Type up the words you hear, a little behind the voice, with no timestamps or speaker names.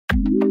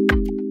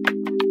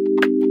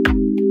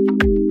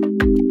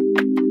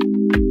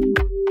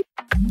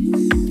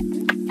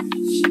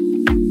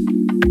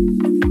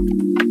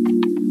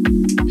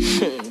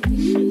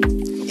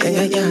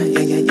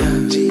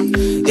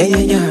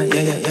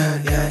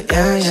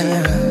Yeah, yeah,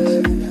 yeah.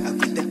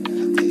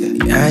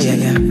 Yeah, yeah,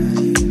 yeah.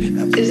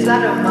 Is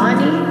that a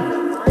money?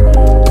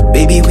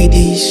 Baby, with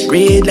this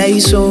red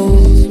light so.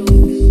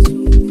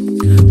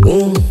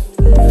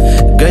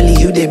 Girlie,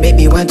 you they make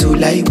me want to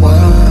like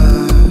one.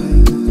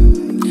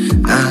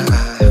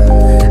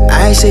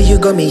 I say you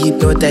got me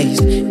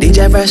hypnotized.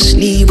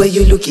 Dangerously when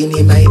you looking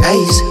in my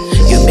eyes.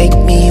 You make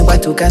me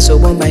want to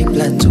cancel on my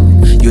plan too.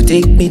 You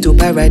take me to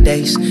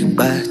paradise,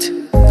 but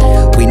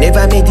we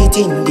never made it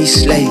in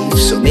this life.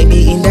 So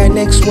maybe in the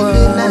next one.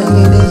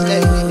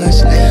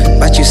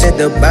 But you set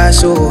the bar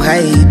so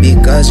high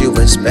because you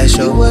were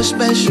special. You were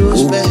special,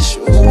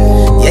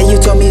 special. Yeah, you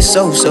told me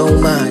so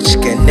much.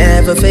 Can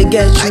never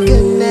forget you. I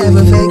can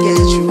never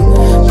forget you.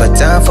 But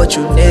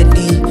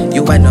unfortunately,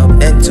 you are not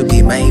meant to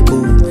be my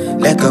boo.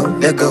 Let go,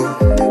 let go.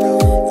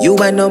 You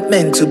are not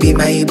meant to be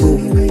my boo.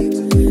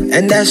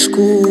 And that's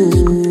cool.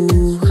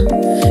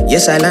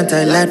 Yes, I learned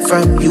a lot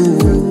from you.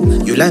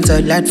 You learned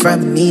a lot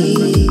from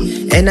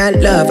me. And I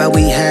love how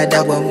we had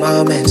our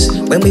moments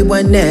when we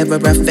were never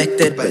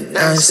affected by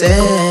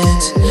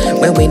nonsense,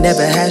 when we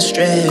never had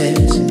stress.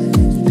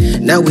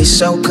 Now it's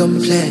so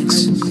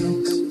complex,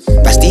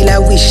 but still I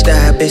wish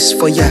the best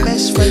for ya.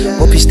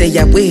 Hope you stay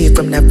away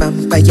from the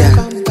vampire.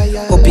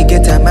 Hope you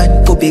get a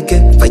man, hope you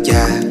get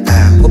fire.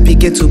 Hope you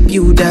get to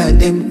build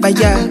an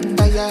empire.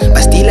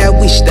 But still I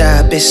wish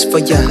the best for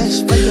ya.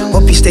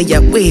 Hope you stay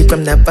away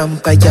from the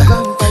vampire.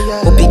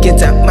 Hope you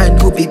get a man,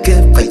 hope you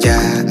get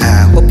fire.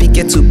 Hope you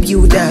get to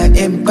build an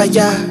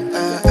empire.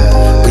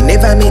 We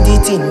never made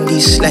it in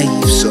this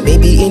life, so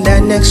maybe in the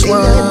next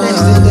one.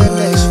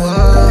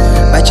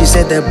 But you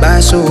set the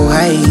bar so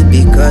high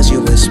because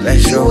you were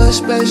special. You were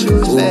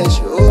special,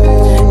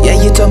 special.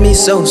 Yeah, you told me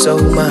so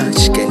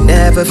much. Can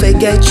never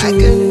forget you. I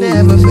can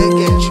never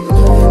forget you.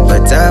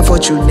 But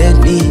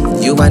unfortunately,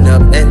 you are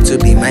not meant to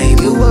be my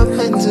boo. You are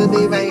meant to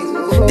be my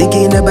boo.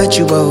 Thinking about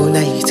you all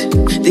night,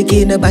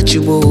 thinking about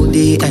you all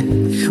day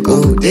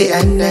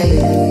and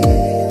night.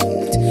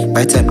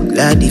 But I'm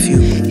glad if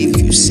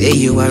you say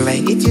you are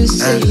right. If you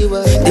say you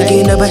are right.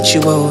 Thinking about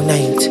you all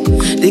night,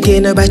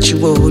 thinking about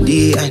you all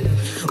day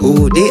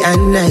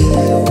and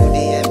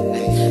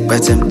night.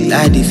 But I'm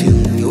glad if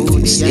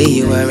you say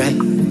you are right.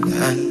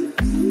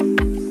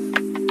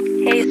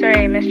 Hey, sorry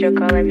I missed your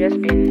call. I've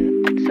just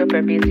been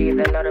super busy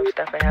with a lot of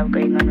stuff I have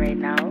going on right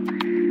now.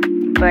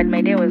 But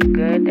my day was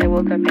good. I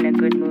woke up in a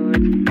good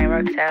mood. I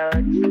worked out.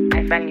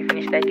 I finally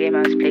finished that game I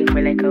was playing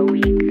for like a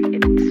week.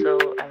 It's so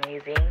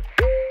amazing.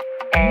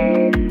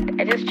 And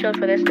I just chilled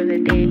for the rest of the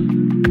day.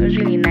 It was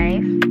really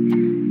nice.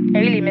 I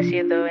really miss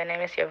you though, and I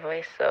miss your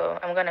voice. So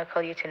I'm gonna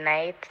call you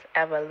tonight. I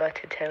have a lot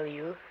to tell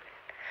you.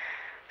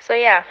 So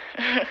yeah,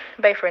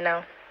 bye for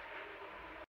now.